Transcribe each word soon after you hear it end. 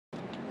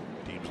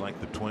like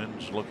the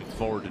Twins looking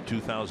forward to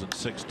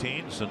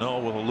 2016. Sano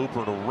with a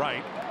looper to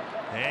right,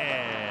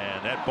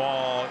 and that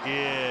ball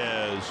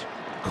is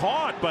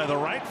caught by the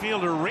right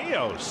fielder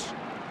Rios,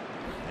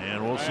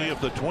 and we'll see if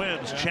the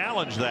Twins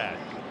challenge that.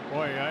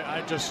 Boy,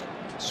 I just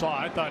saw,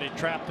 I thought he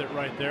trapped it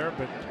right there,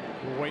 but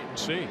we'll wait and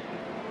see.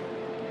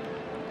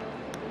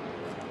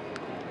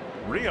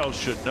 Rios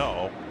should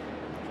know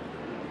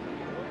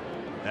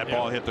that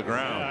ball hit the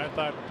ground. Yeah, I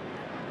thought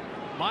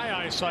my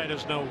eyesight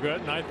is no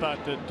good, and I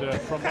thought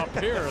that from up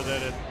here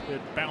that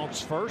it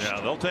bounced first. Yeah,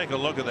 they'll take a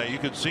look at that. You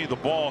can see the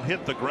ball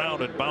hit the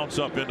ground and bounce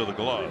up into the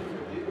glove.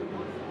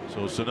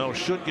 So Sano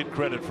should get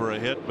credit for a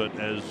hit, but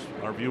as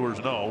our viewers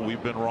know,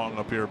 we've been wrong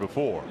up here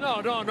before.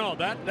 No,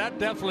 that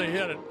definitely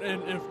hit it.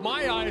 And if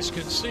my eyes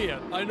can see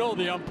it, I know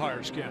the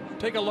umpires can.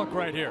 Take a look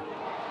right here.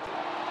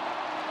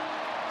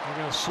 I'm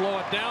going to slow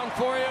it down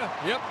for you.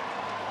 Yep.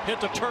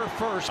 Hit the turf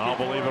first. I'll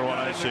believe it when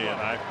I see it.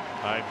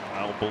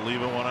 I'll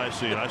believe it when I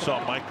see it. I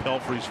saw Mike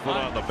Pelfrey's foot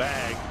on the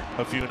bag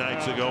a few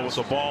nights ago with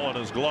the ball in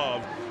his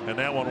glove, and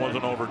that one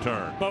wasn't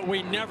overturned. But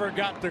we never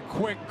got the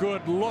quick,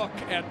 good look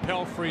at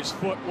Pelfrey's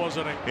foot.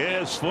 Wasn't it?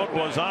 His foot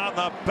was on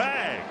the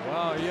bag.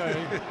 Wow,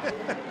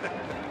 yeah.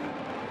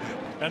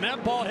 And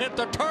that ball hit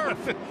the turf.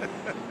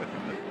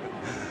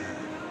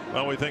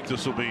 Well, we think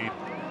this will be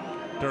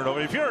turned over.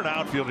 If you're an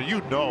outfielder,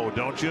 you know,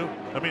 don't you?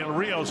 I mean,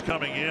 Rios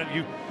coming in,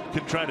 you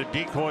can try to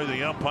decoy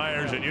the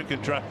umpires, and you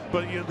can try,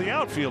 but the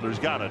outfielder's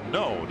got to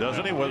know,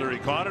 doesn't he, whether he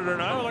caught it or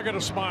not? Oh, look at a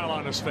smile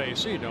on his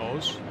face. He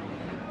knows.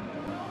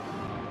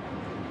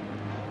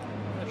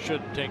 That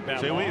shouldn't take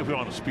that long. If we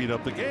want to speed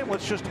up the game,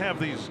 let's just have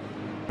these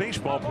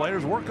baseball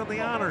players work on the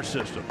honor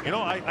system. You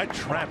know, I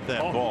trapped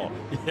that ball.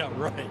 Yeah,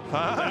 right.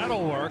 Huh?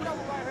 That'll work.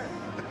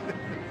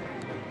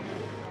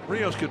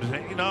 Rios could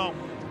say, you know,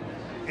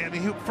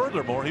 and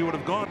furthermore, he would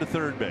have gone to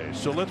third base.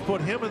 So let's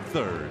put him in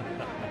third.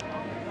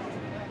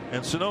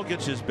 And Sano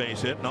gets his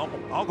base hit, and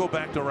I'll go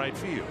back to right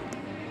field.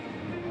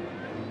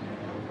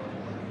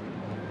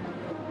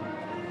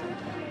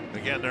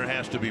 Again, there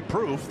has to be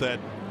proof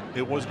that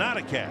it was not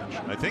a catch.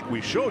 I think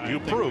we showed you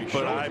proof,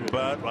 but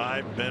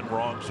I've been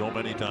wrong so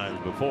many times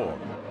before.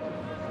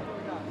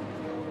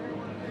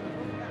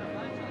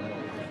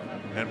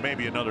 And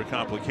maybe another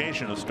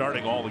complication of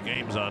starting all the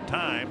games on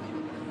time.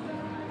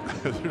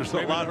 There's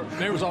a lot.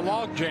 There was a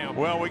log jam.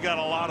 Well, we got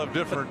a lot of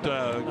different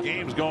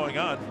games going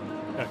on.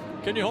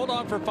 Can you hold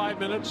on for 5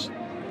 minutes?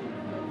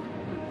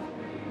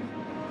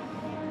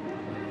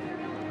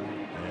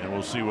 And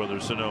we'll see whether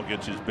Sano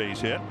gets his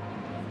base hit.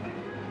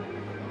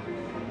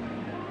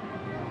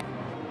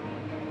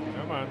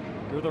 Come on,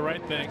 do the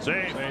right thing.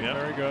 Safe. Yep.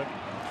 Very good.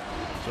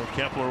 So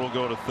Kepler will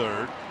go to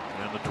third,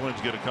 and the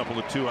Twins get a couple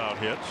of 2-out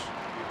hits.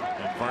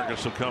 And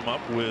Vargas will come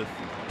up with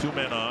 2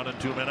 men on and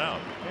 2 men out.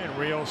 And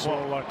Rios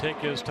will take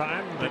his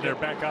time. Then they're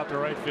back out to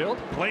right field.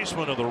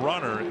 Placement of the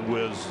runner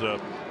was,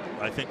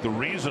 I think, the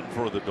reason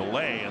for the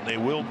delay, and they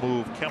will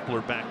move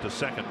Kepler back to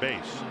second base.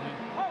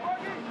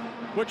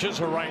 Which is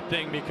the right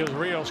thing, because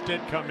Rios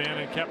did come in,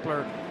 and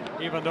Kepler,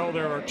 even though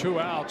there were 2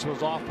 outs,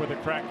 was off with a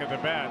crack of the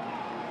bat.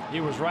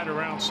 He was right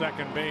around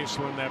second base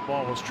when that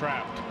ball was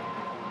trapped.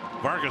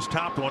 Vargas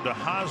topped one to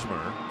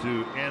Hosmer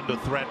to end a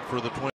threat for the Twins.